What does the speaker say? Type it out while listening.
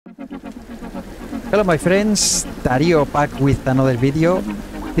Hello my friends, Dario back with another video.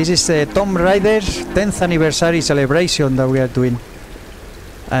 This is the Tomb Raider 10th anniversary celebration that we are doing.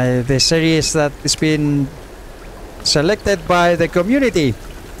 The series that has been selected by the community.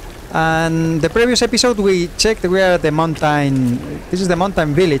 And the previous episode we checked we are at the mountain. This is the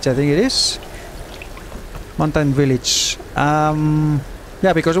mountain village, I think it is. Mountain village.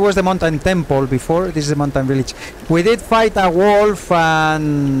 Yeah, because it was the mountain temple before. This is the mountain village. We did fight a wolf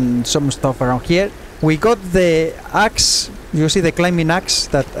and some stuff around here. We got the axe. You see the climbing axe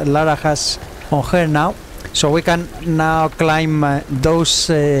that Lara has on her now. So we can now climb those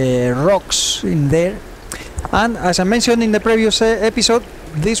rocks in there. And as I mentioned in the previous episode,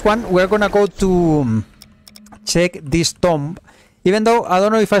 this one we're gonna go to check this tomb. Even though I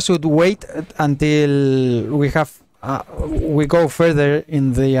don't know if I should wait until we have we go further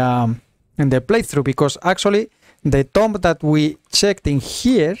in the playthrough, because actually the tomb that we checked in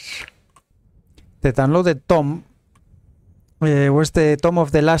here, the downloaded tomb, was the tomb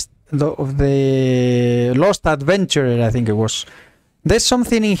of the lost adventurer, I think it was. There's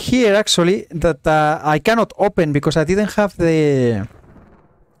something in here actually that I cannot open because I didn't have the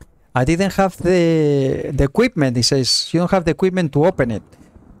equipment. It says you don't have the equipment to open it.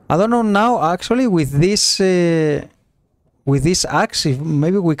 I don't know now actually with this axe if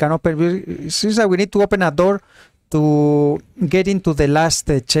maybe we can open. It seems that we need to open a door to get into the last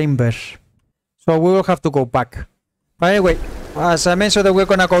chamber, so we will have to go back. But anyway, as I mentioned that we're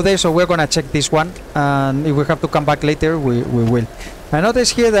gonna go there, so we're gonna check this one, and if we have to come back later, we will. I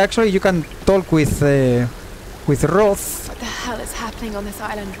noticed here that actually you can talk with Roth. What the hell is happening on this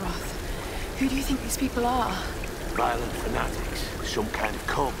island, Roth? Who do you think these people are? Violent fanatics, some kind of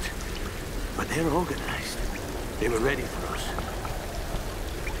cult. But they're organized. They were ready for us.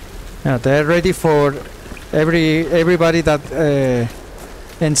 Yeah, they're ready for everybody that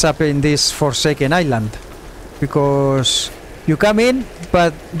ends up in this forsaken island. Because you come in,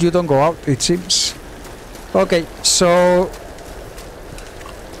 but you don't go out, it seems. Okay, so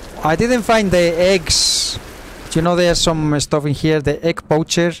I didn't find the eggs. You know, there's some stuff in here, the egg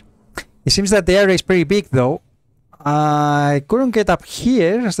poacher. It seems that the area is pretty big though. I couldn't get up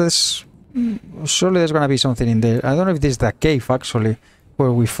here. So surely there's gonna be something in there. I don't know if this is the cave actually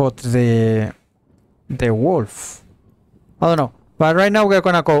where we fought the wolf. I don't know. But right now we're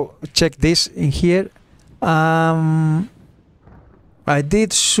gonna go check this in here. I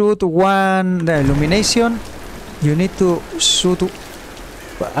did shoot one, the illumination. You need to shoot.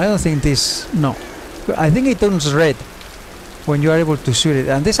 I don't think this. No, I think it turns red when you are able to shoot it.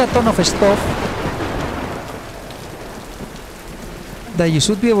 And there's a ton of stuff that you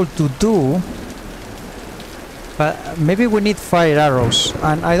should be able to do. But maybe we need fire arrows,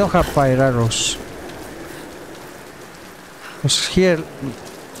 and I don't have fire arrows. Because here,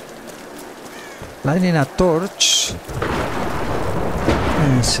 lighting a torch. Let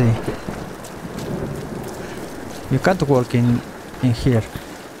me see. You can't walk in here.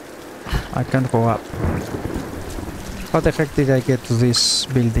 I can't go up. How the heck did I get to this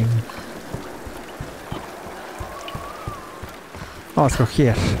building? Oh, through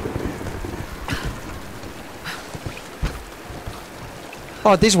here.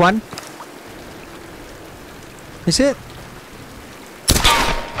 Oh, this one. Is it?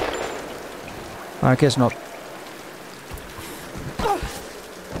 I guess not.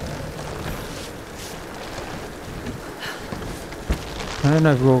 I don't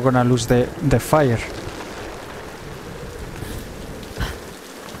know if we're gonna lose the fire.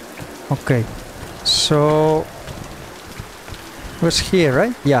 Okay, so it was here,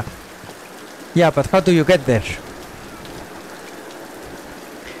 right? Yeah. Yeah, but how do you get there?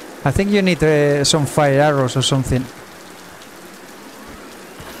 I think you need some fire arrows or something.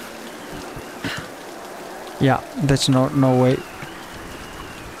 Yeah, there's no way.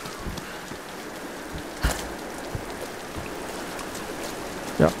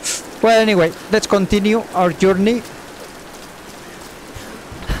 Yeah. Well, anyway, let's continue our journey.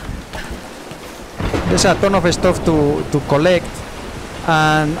 There's a ton of stuff to collect,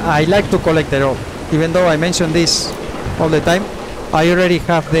 and I like to collect it all. Even though I mention this all the time, I already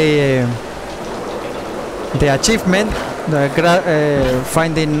have the achievement,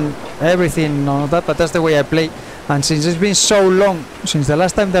 finding everything on that, but that's the way I play. And since it's been so long since the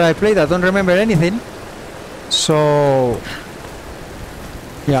last time that I played, I don't remember anything. So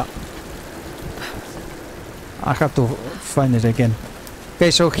yeah, I have to find it again.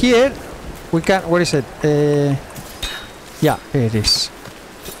 Okay, so here we can. Where is it? Yeah, here it is.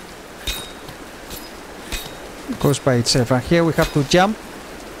 It goes by itself. And here we have to jump.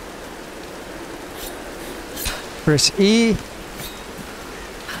 Press E.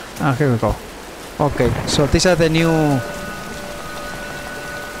 And here we go. Okay, so these are the new...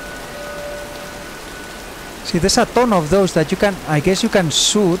 See, there's a ton of those that you can... I guess you can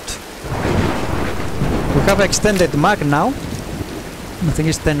shoot. We have extended mag now. I think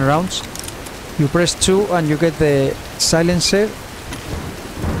it's 10 rounds. You press 2 and you get the silencer.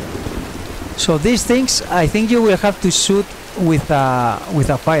 So these things, I think you will have to shoot with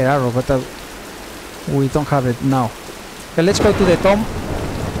a fire arrow, but we don't have it now. Okay, let's go to the tomb.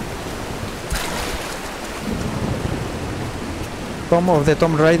 Tomb of the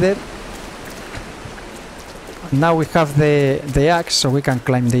Tomb Raider. Now we have the axe, so we can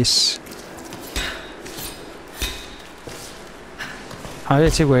climb this.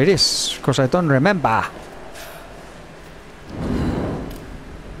 Let's see where it is, because I don't remember.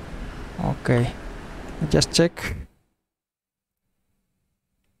 Okay, just check.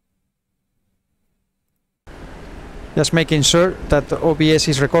 Just making sure that the OBS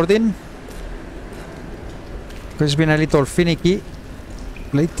is recording. Because it's been a little finicky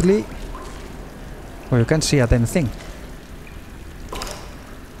lately. Well, you can't see a damn thing.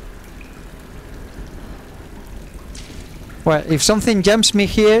 Well, if something jumps me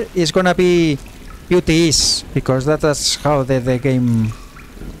here, it's gonna be UTEs, because that's how the game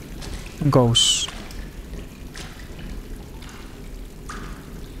goes.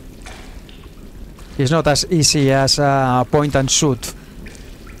 It's not as easy as point and shoot.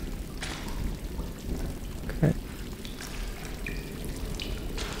 Okay.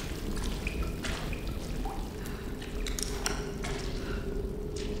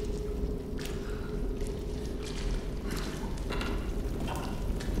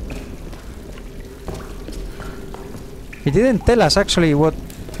 He didn't tell us actually what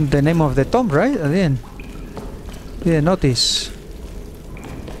the name of the tomb, right? I didn't notice.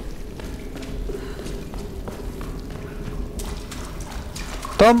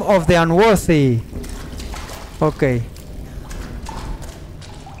 Tomb of the Unworthy. Okay.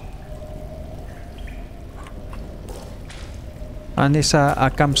 And it's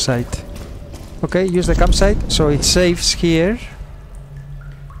a campsite. Okay, use the campsite so it saves here.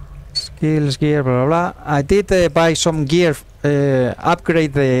 Skills, gear, blah blah blah. I did buy some gear,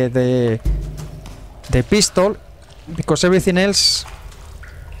 upgrade the pistol, because everything else...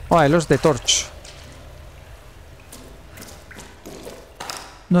 Oh, I lost the torch.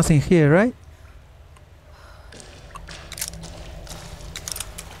 Nothing here, right?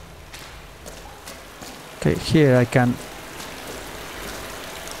 Okay, here I can...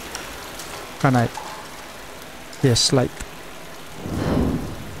 Can I? Yes, light.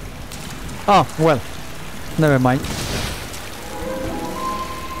 Oh, well. Never mind.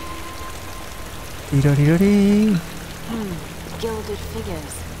 Gilded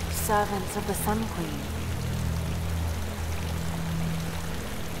figures. Servants of the Sun Queen.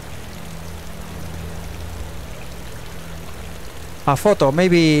 A photo,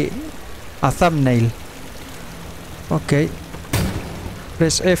 maybe a thumbnail. Okay.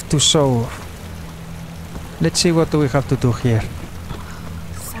 Press F to show. Let's see what do we have to do here.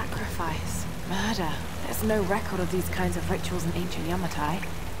 Sacrifice. Murder. There's no record of these kinds of rituals in ancient Yamatai.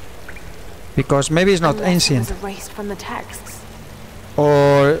 Because maybe it's not Unless ancient. it was erased from the texts.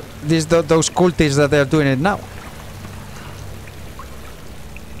 Or those cultists that they're doing it now.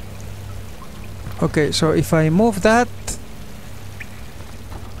 Okay, so if I move that...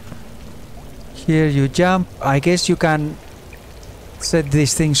 Here you jump. I guess you can set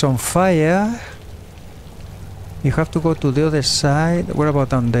these things on fire. You have to go to the other side. What about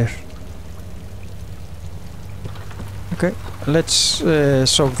down there? Okay, let's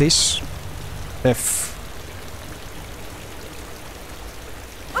solve this. F.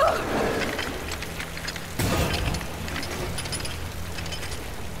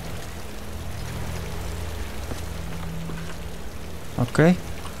 Okay.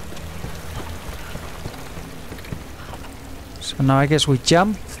 So now I guess we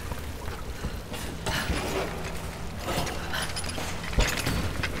jump.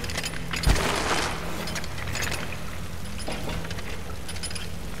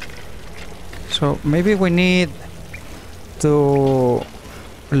 So maybe we need to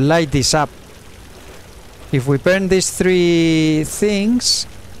light this up. If we burn these 3 things,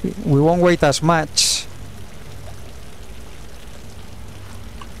 we won't wait as much.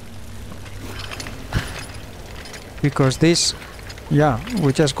 Because this, yeah,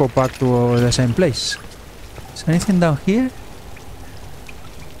 we just go back to the same place. Is there anything down here?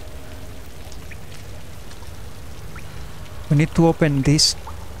 We need to open this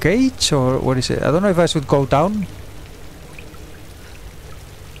cage, or what is it? I don't know if I should go down.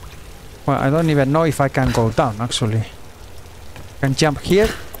 Well, I don't even know if I can go down, actually. I can jump here.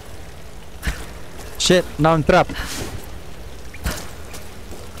 Shit, now I'm trapped.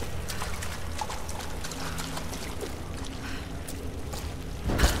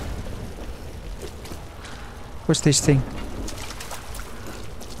 What's this thing?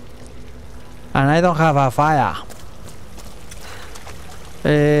 And I don't have a fire.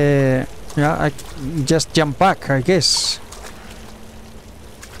 Yeah, I just jump back, I guess.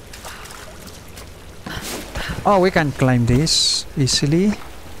 Oh, we can climb this easily.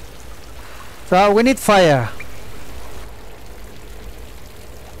 So we need fire.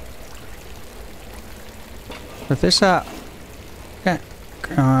 But there's a... Okay.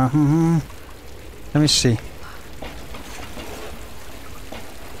 Let me see.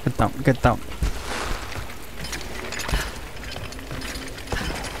 Get down, get down.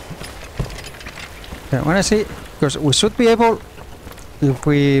 Okay, I wanna see, because we should be able, if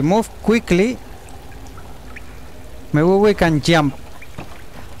we move quickly, maybe we can jump.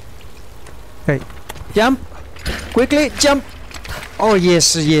 Okay, jump, quickly, jump. Oh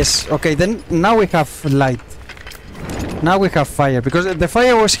yes, yes. Okay, then now we have light. Now we have fire, because the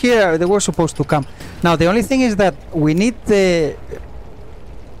fire was here, they were supposed to come. Now the only thing is that we need the...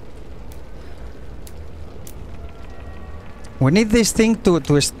 We need this thing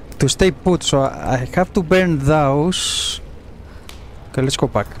to stay put, so I have to burn those. Okay, let's go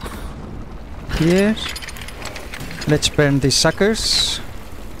back. Here. Let's burn these suckers.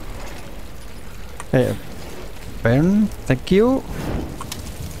 Burn, thank you.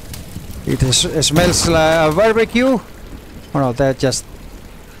 It smells like a barbecue. Oh no, they're just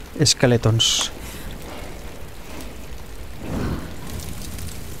skeletons.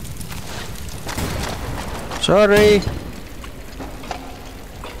 Sorry.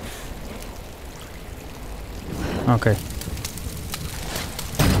 Okay.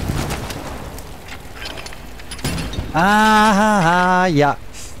 Ah, yeah.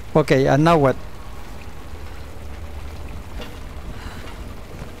 Okay, and now what?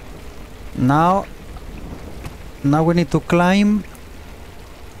 Now we need to climb.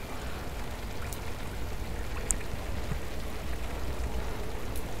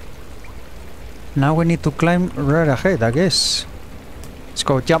 Now we need to climb right ahead, I guess. Let's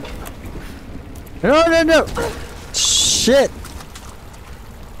go, jump. No, no, no! Shit!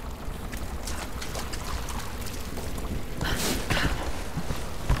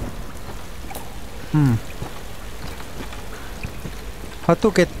 How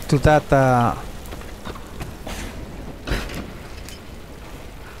to get to that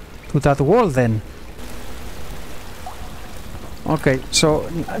wall then? Okay, so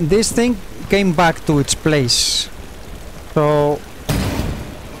this thing came back to its place. So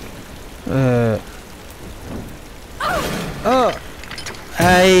oh,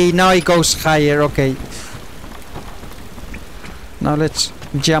 hey, now it goes higher. Okay, now let's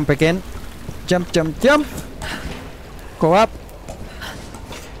jump again. Jump, jump, jump. Go up.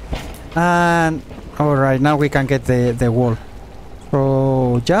 And alright, now we can get the wall.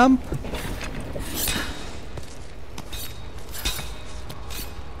 So jump.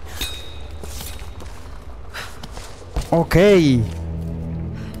 Okay.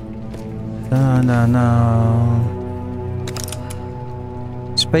 No.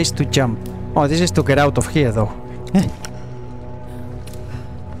 Space to jump. Oh, this is to get out of here though.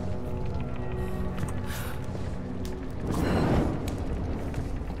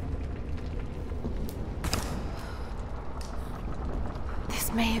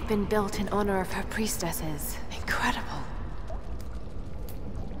 Been built in honor of her priestesses. Incredible.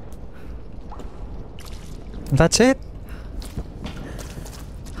 That's it?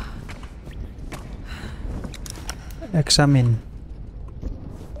 Examine.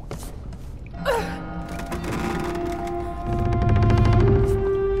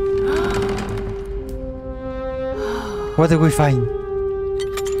 What did we find?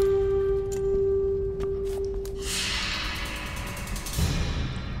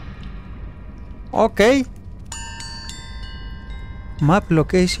 Okay. Map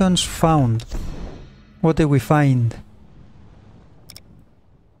locations found. What did we find?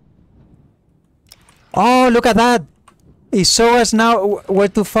 Oh, look at that! It shows us now where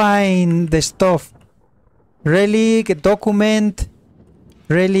to find the stuff. Relic, document,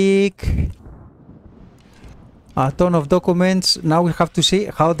 relic. A ton of documents. Now we have to see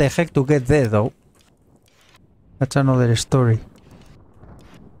how the heck to get there though. That's another story.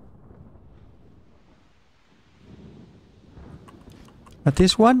 But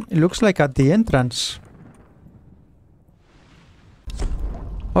this one, it looks like at the entrance.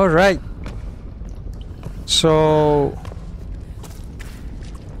 Alright. So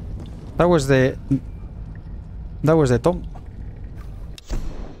that was the tomb.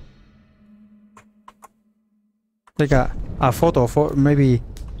 Take a photo for maybe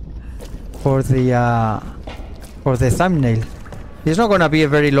for the thumbnail. It's not gonna be a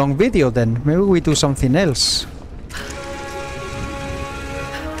very long video then. Maybe we do something else.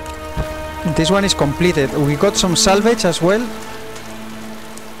 This one is completed. We got some salvage as well.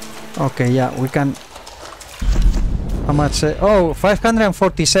 Okay, yeah, we can. How much? Oh,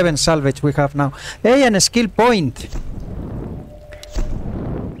 547 salvage we have now. Hey, and a skill point.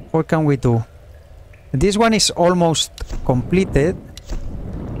 What can we do? This one is almost completed.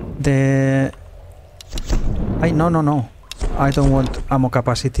 No. I don't want ammo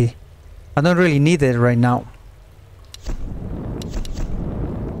capacity. I don't really need it right now.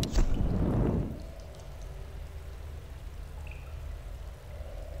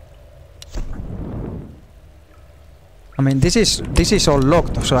 I mean, this is all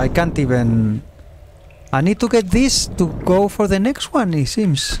locked, so I can't even. I need to get this to go for the next one, it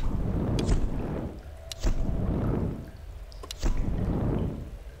seems.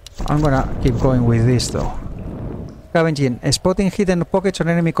 I'm gonna keep going with this though. Scavenging. Spotting hidden pockets on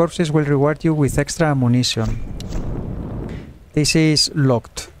enemy corpses will reward you with extra ammunition. This is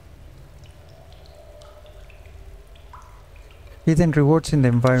locked. Hidden rewards in the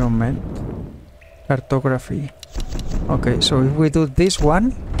environment. Cartography. Okay, so if we do this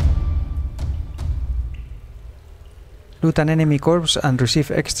one, loot an enemy corpse and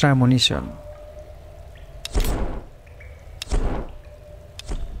receive extra ammunition.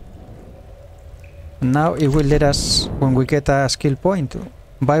 Now it will let us, when we get a skill point,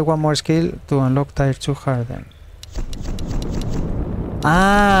 buy one more skill to unlock tier 2 hardened.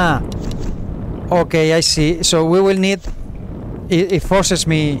 Ah! Okay, I see. So we will need... It forces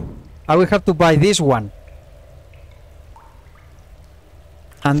me... I will have to buy this one.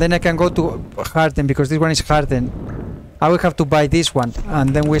 And then I can go to hardened, because this one is hardened. I will have to buy this one.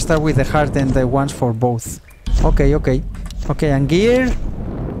 And then we start with the hardened ones for both. Okay, okay. Okay, and gear...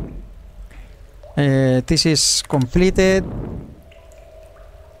 this is completed.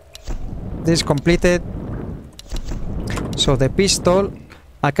 This is completed. So the pistol,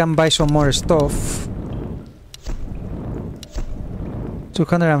 I can buy some more stuff.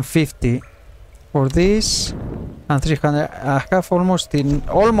 250 for this, and 300. I have almost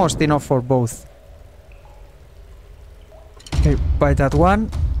enough for both. Okay, buy that one.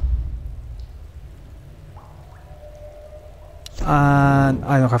 And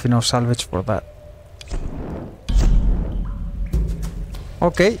I don't have enough salvage for that.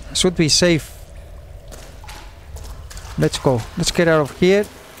 Okay, should be safe. Let's go. Let's get out of here.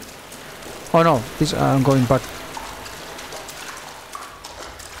 Oh no, this I'm going back.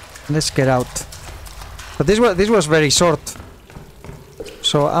 Let's get out. But this was very short.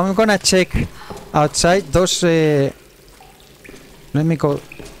 So I'm gonna check outside those. Let me go.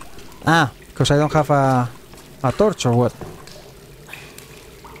 Ah, because I don't have a torch or what?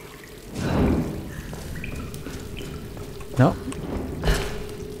 No.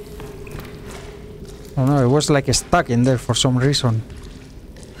 Oh no, it was like stuck in there for some reason.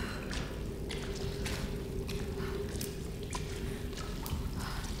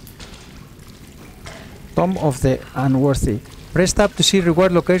 Tomb of the Unworthy. Press tab to see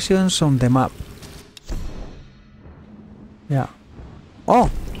reward locations on the map. Yeah. Oh!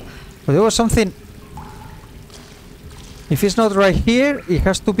 But there was something... If it's not right here, it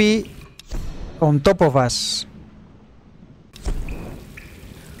has to be on top of us.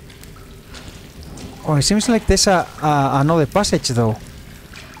 Oh, it seems like there's another passage though.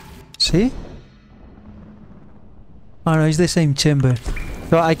 See? Oh no, it's the same chamber.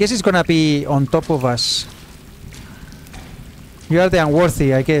 So I guess it's gonna be on top of us. You are the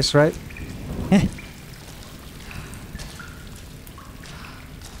Unworthy, I guess, right?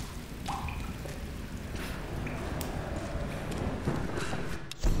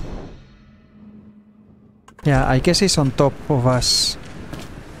 Yeah, I guess it's on top of us.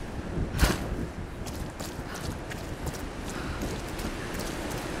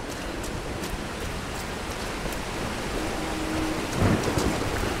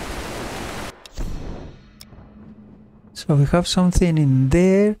 So we have something in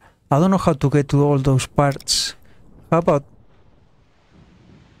there. I don't know how to get to all those parts. How about...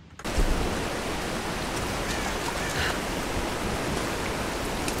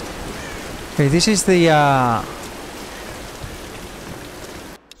 Okay, this is the...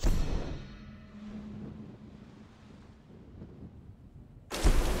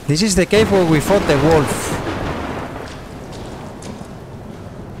 This is the cave where we fought the wolf.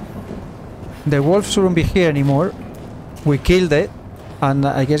 The wolf shouldn't be here anymore. We killed it, and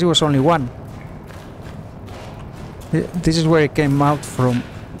I guess it was only one. This is where it came out from.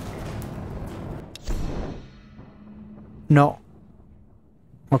 No.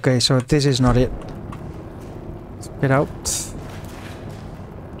 Okay, so this is not it. Let's get out.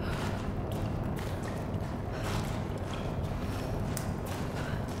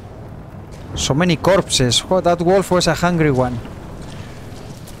 So many corpses. Oh, that wolf was a hungry one.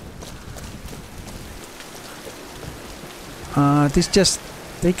 This just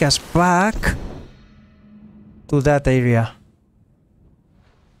take us back to that area.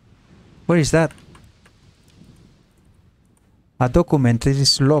 Where is that? A document. It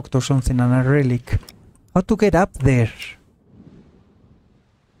is locked or something, and a relic. How to get up there?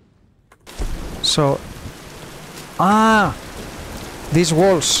 So... Ah! These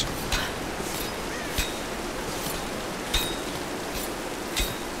walls.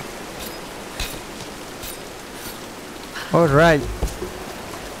 Alright.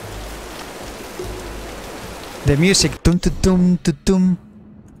 The music. Dum dum dum dum dum.